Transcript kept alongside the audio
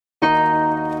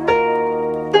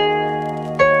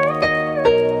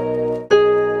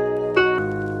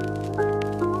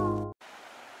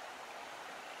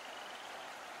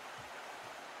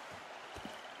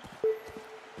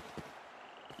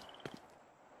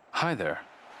Hi there.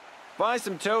 Buy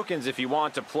some tokens if you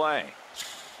want to play.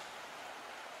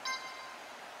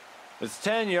 It's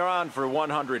 10 yuan for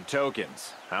 100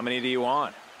 tokens. How many do you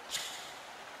want?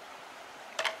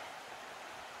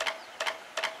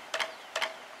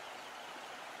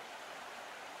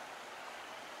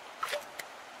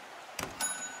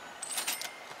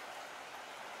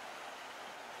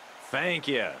 Thank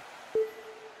you.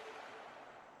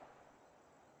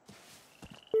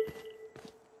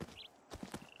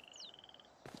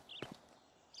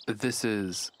 This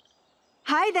is...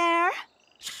 Hi there.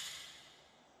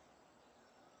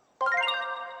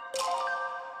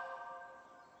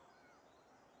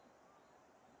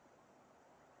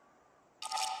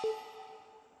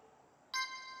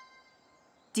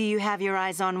 Do you have your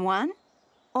eyes on one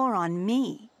or on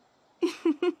me?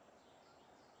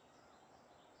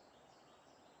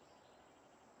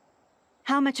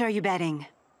 How much are you betting?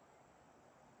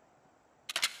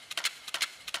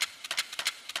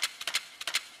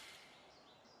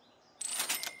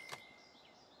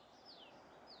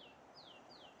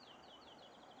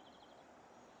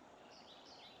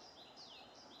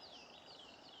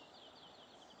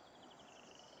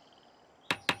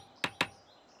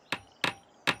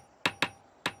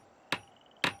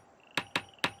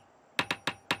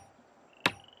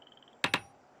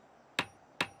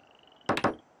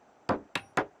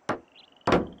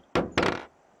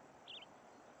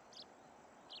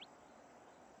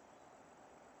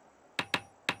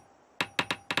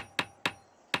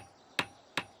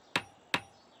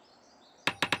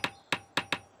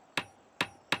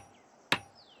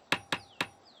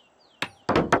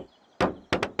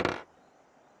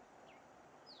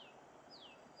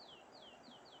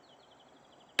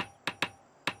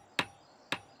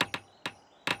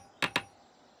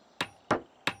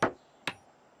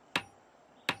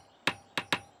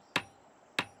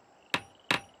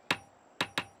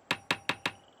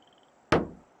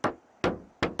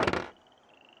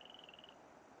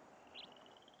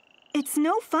 It's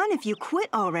no fun if you quit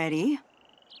already.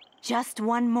 Just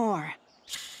one more.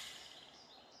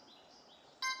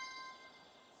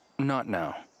 Not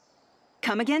now.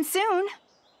 Come again soon.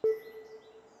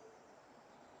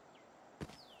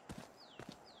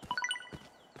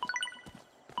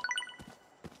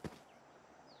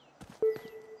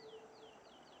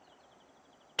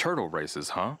 Turtle races,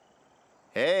 huh?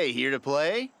 Hey, here to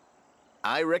play?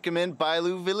 I recommend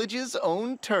Bailu Village's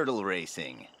own turtle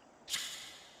racing.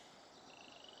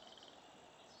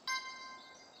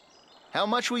 How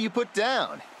much will you put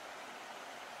down?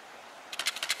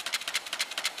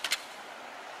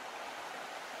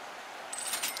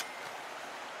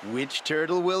 Which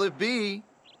turtle will it be?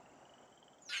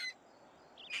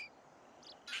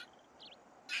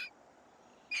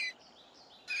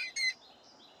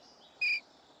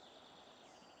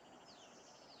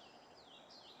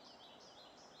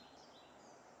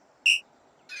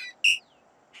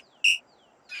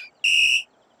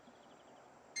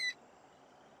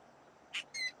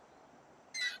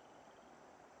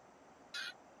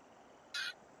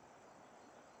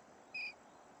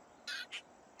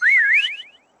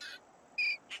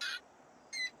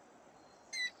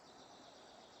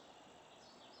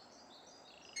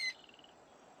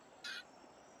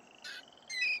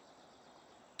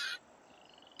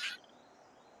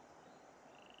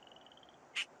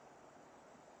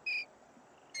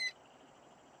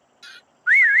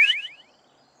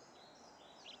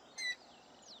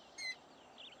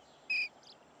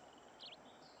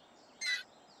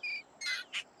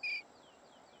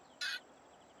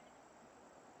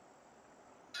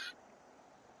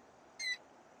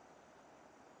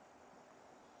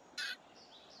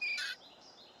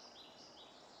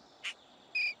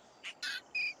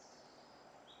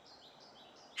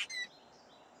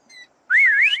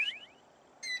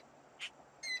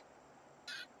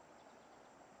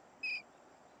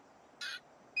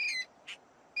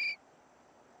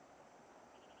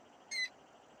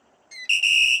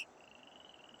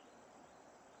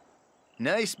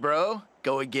 Nice, bro.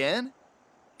 Go again?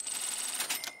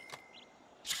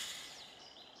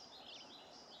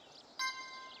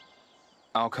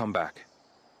 I'll come back.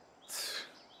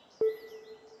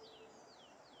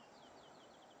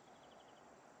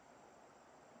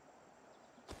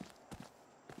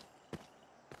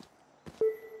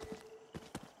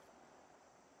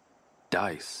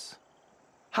 Dice.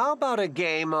 How about a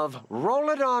game of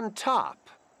roll it on top?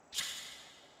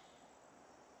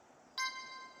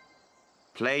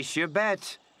 Place your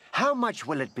bet. How much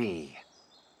will it be?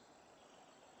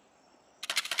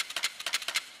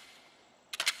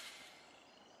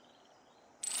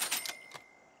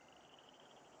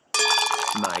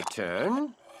 My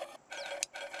turn.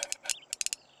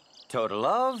 Total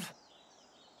of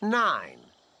 9.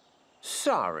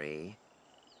 Sorry.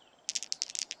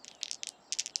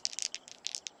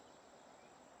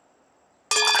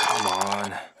 Come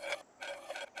on.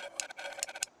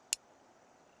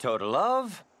 Total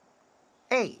of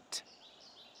 8.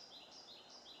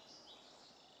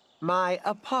 My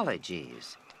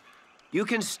apologies. You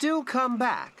can still come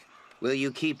back. Will you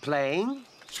keep playing?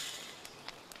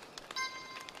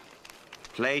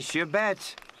 Place your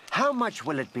bet. How much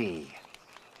will it be?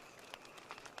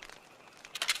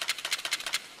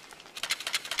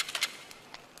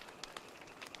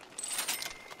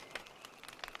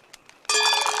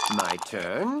 My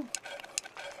turn.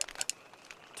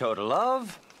 Total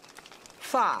of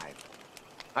 5.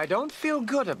 I don't feel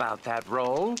good about that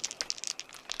roll.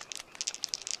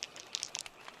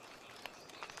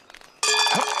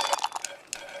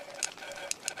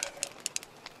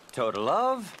 Total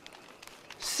of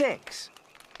 6.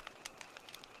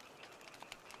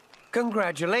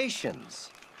 Congratulations.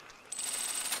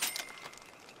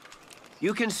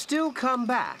 You can still come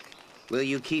back. Will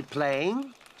you keep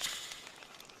playing?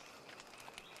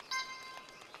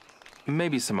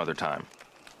 Maybe some other time.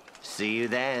 See you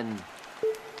then.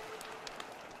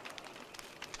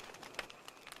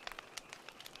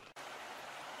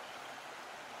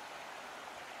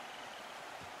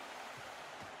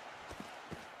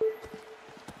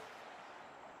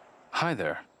 Hi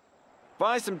there.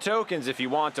 Buy some tokens if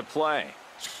you want to play.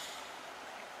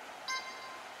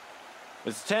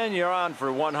 It's 10 you're on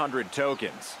for 100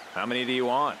 tokens. How many do you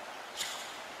want?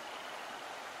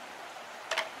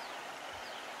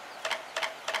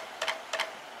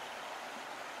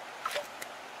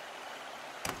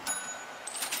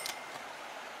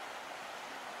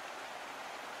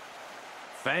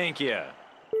 Thank you.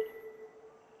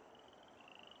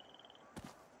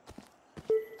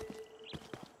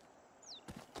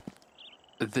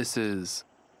 This is...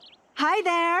 Hi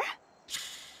there.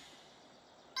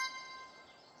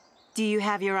 Do you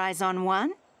have your eyes on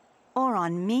one or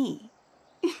on me?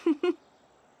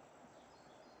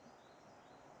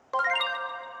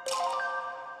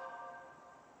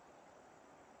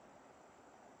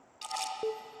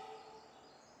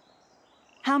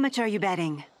 How much are you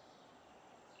betting?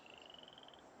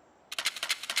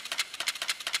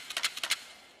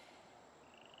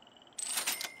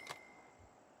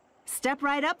 Step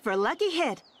right up for lucky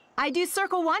hit. I do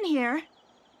circle 1 here.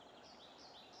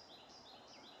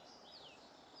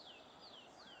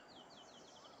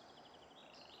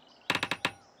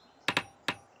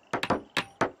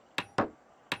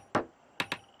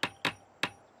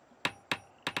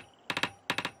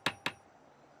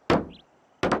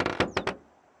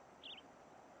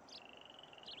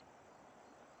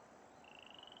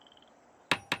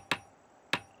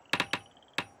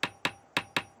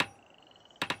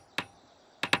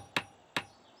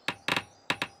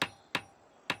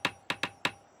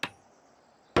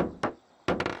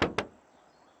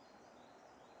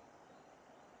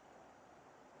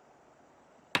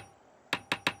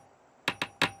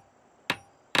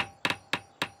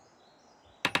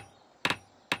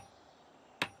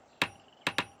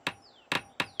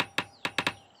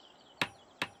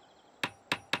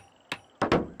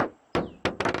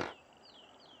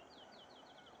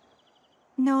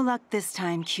 No luck this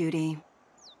time, cutie.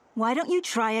 Why don't you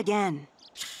try again?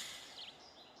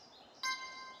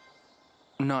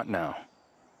 Not now.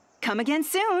 Come again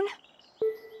soon.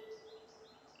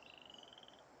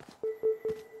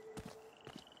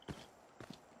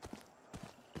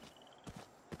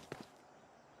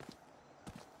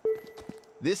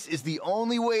 This is the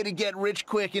only way to get rich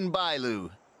quick in Bailu.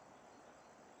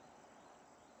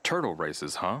 Turtle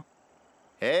races, huh?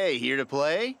 Hey, here to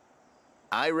play?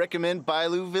 I recommend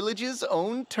Bailu Village's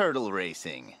own turtle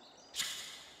racing.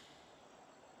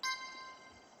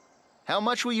 How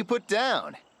much will you put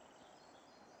down?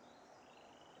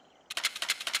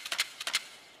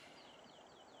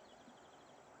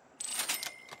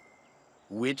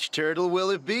 Which turtle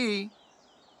will it be?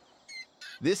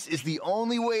 This is the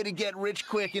only way to get rich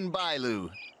quick in Bailu.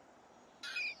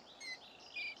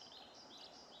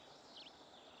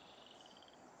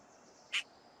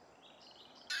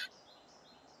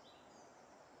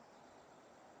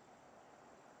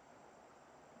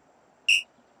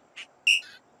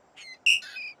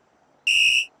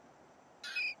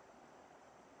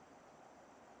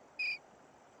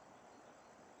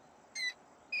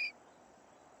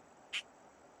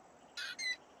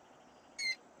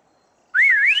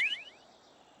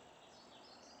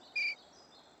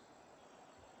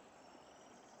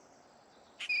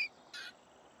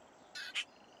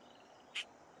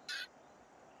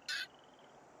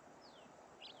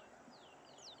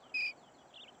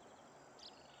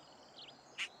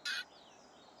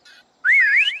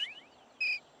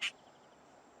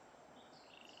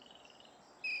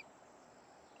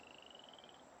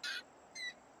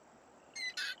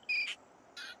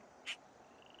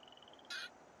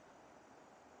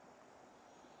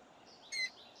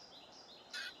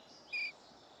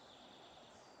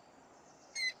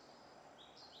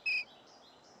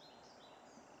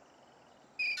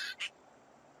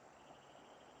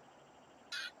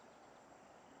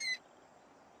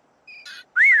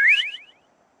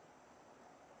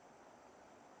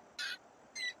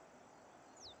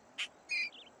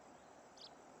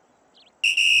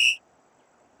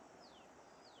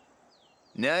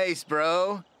 Nice,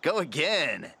 bro. Go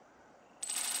again.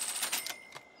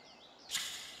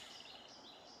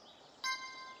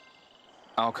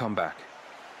 I'll come back.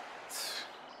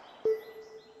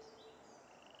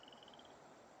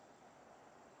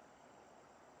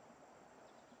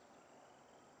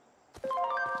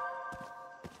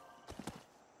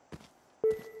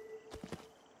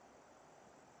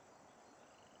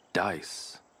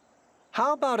 Dice.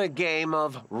 How about a game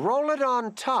of roll it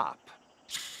on top?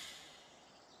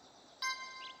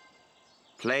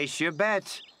 Place your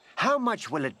bet. How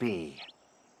much will it be?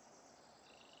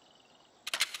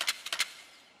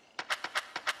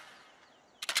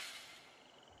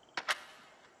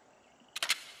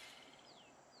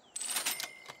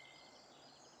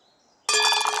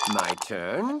 My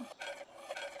turn.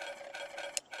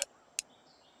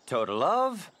 Total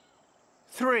of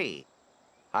 3.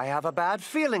 I have a bad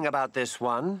feeling about this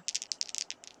one.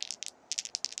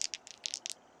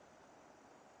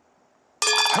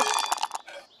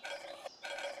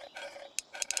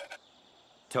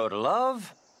 Total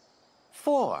of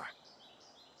 4.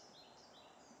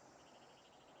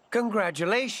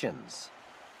 Congratulations.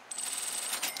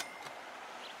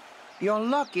 Your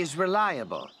luck is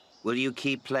reliable. Will you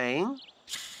keep playing?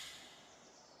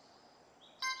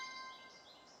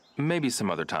 Maybe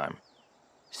some other time.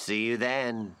 See you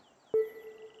then.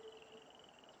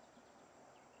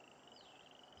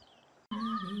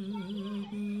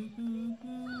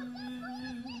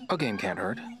 A game can't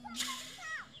hurt.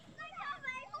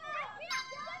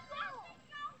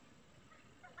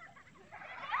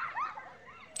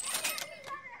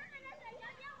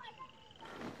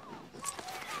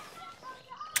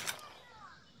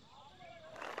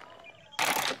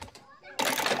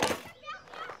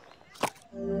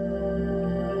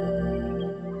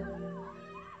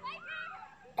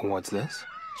 What's this?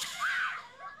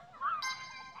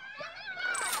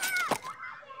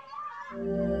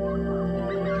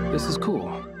 This is cool.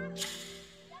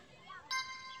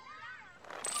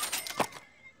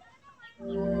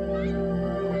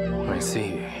 I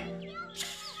see.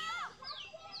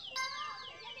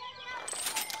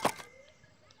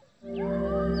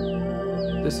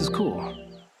 This is cool.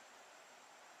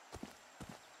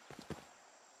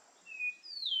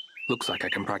 Looks like I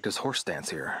can practice horse dance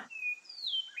here.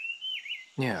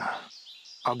 Yeah,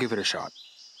 I'll give it a shot.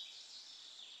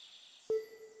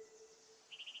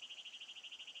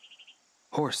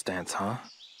 Horse dance, huh?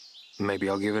 Maybe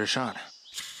I'll give it a shot.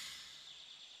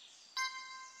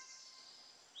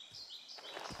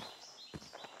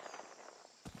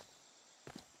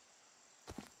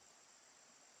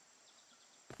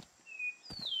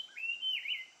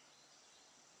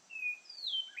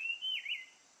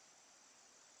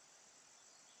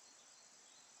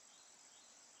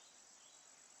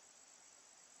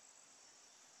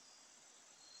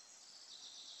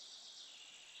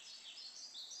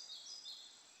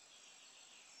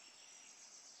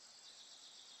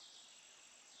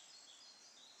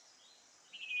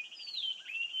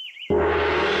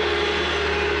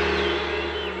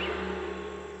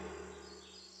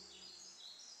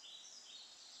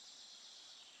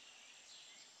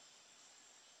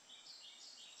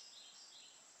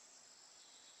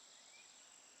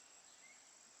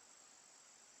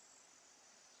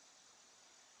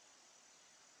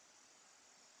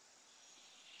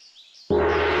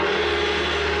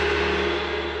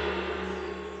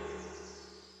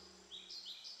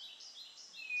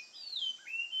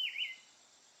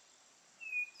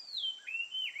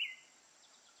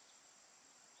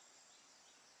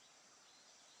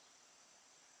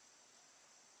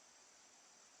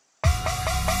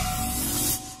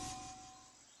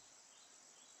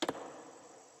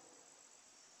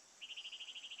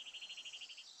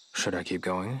 Should I keep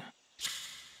going?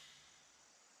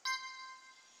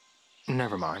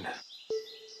 Never mind.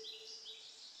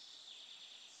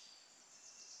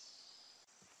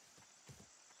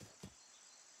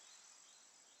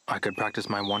 I could practice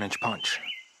my 1-inch punch.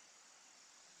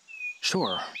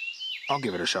 Sure, I'll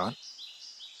give it a shot.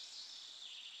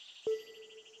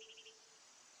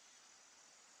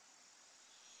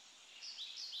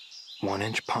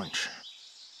 One-inch punch.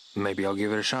 Maybe I'll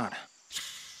give it a shot.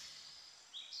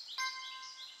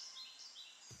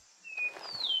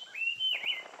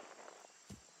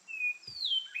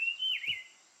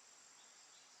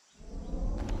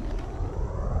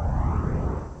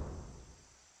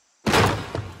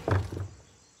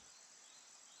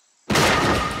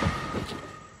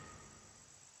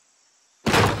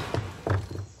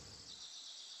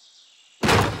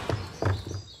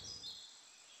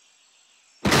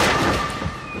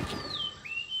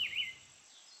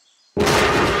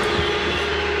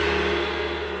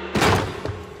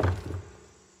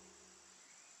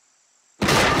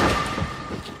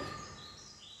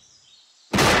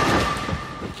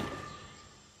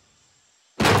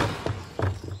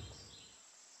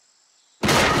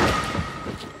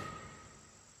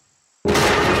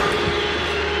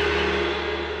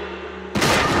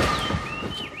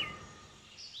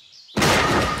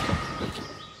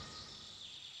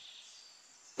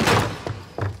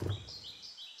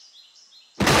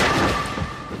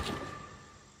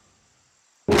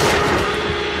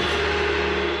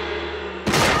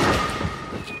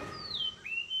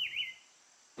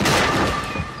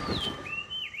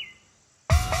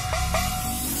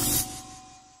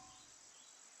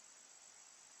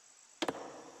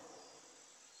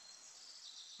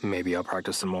 Maybe I'll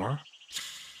practice some more?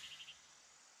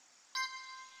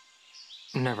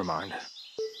 Never mind.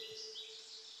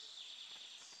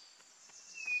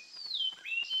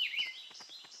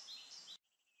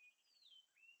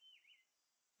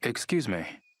 Excuse me.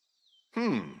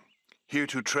 Here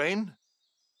to train?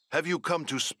 Have you come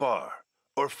to spar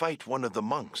or fight one of the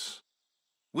monks?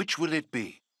 Which will it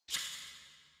be?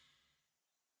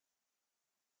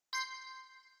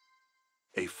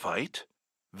 A fight?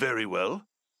 Very well.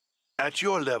 At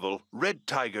your level, Red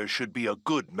Tiger should be a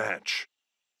good match.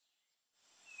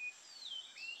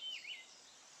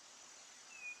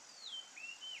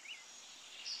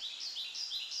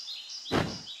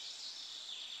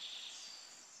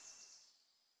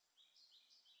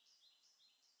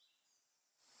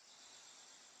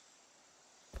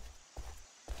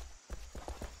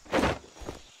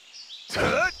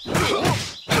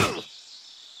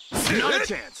 Not a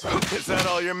chance. Is that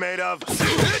all you're made of?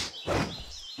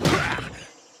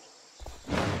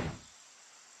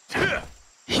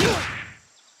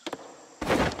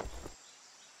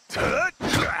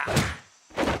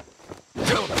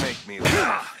 Don't make me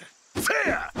laugh.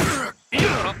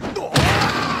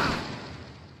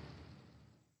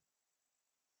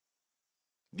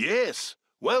 Yes,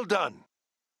 well done.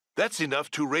 That's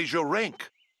enough to raise your rank.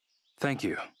 Thank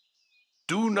you.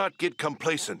 Do not get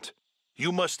complacent.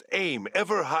 You must aim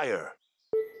ever higher.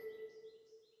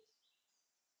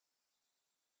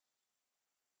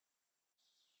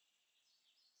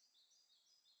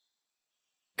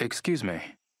 Excuse me.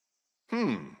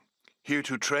 Here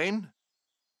to train?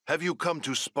 Have you come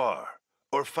to spar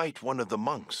or fight one of the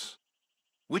monks?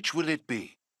 Which will it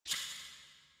be?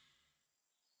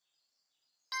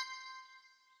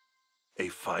 A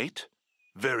fight?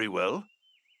 Very well.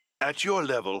 At your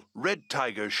level, Red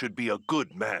Tiger should be a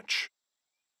good match.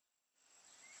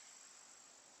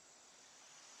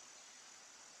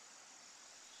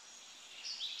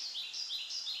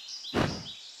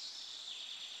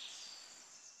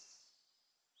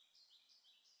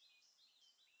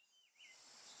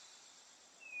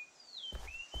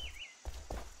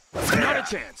 Not a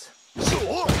chance.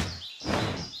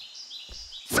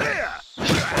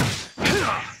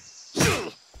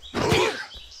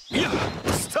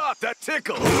 Stop, that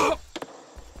tickles.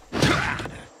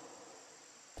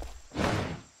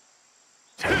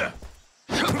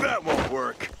 That won't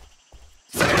work.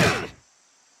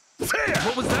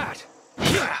 What was that?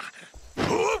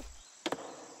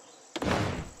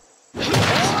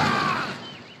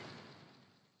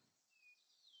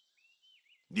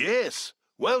 Yes,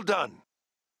 well done.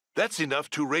 That's enough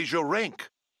to raise your rank.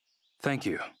 Thank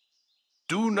you.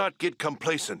 Do not get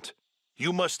complacent.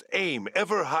 You must aim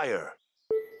ever higher.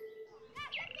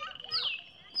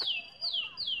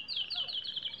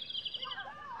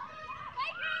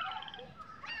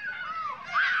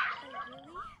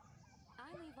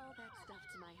 I leave all that stuff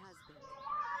to my husband.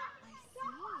 I see.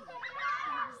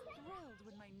 I was thrilled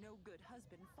when my no-good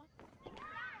husband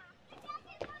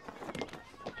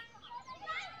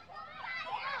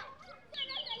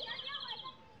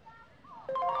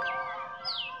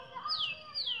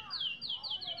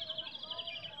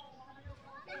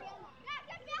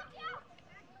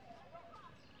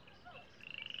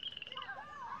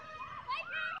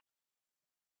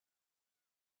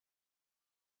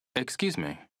Excuse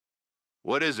me.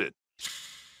 What is it?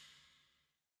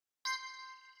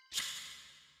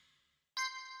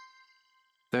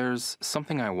 There's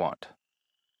something I want.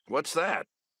 What's that?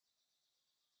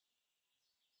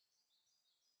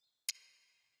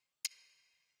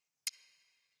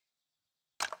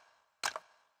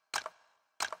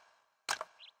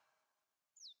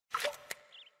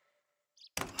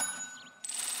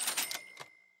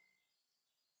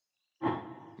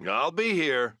 I'll be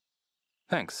here.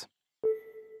 Thanks.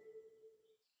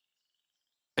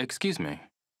 Excuse me.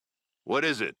 What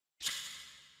is it?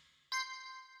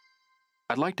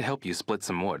 I'd like to help you split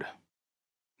some wood.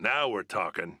 Now we're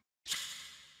talking.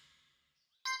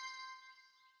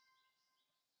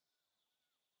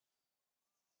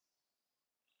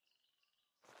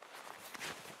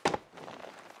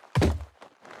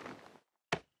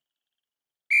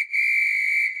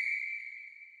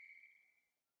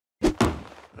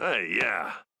 Hey,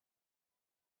 yeah.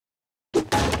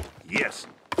 Yes.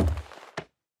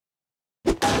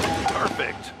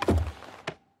 Perfect.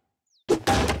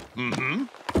 Mm-hmm.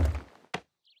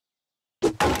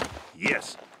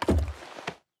 Yes.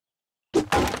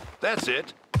 That's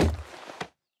it.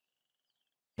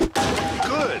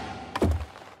 Good.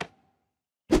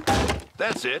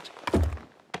 That's it.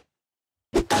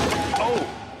 Oh.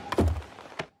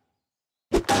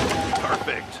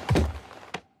 Perfect.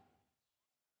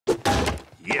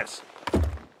 Yes.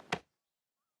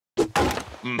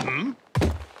 Mm-hmm.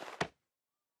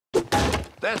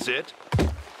 That's it.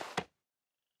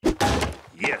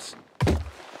 Yes.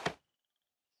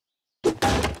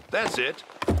 That's it.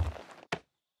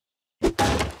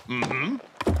 Mm-hmm.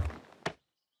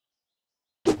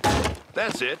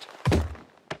 That's it.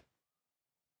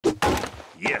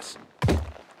 Yes.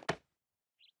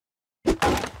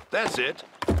 That's it.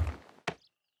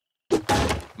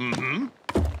 Mm-hmm.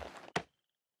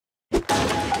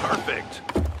 Perfect.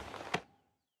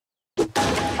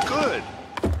 Good.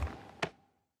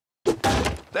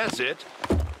 That's it.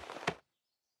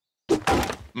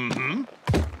 Mm-hmm.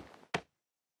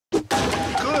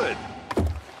 Good.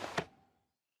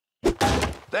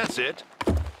 That's it.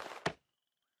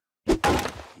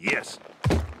 Yes.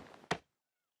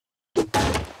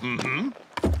 Mm-hmm.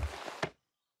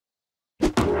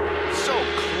 So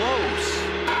close.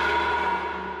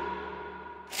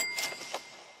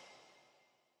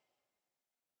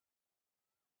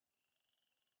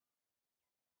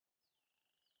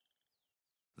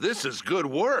 This is good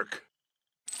work.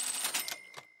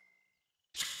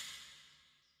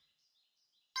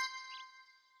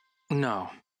 No,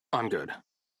 I'm good.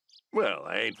 Well,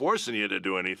 I ain't forcing you to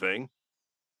do anything.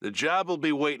 The job will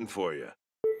be waiting for you.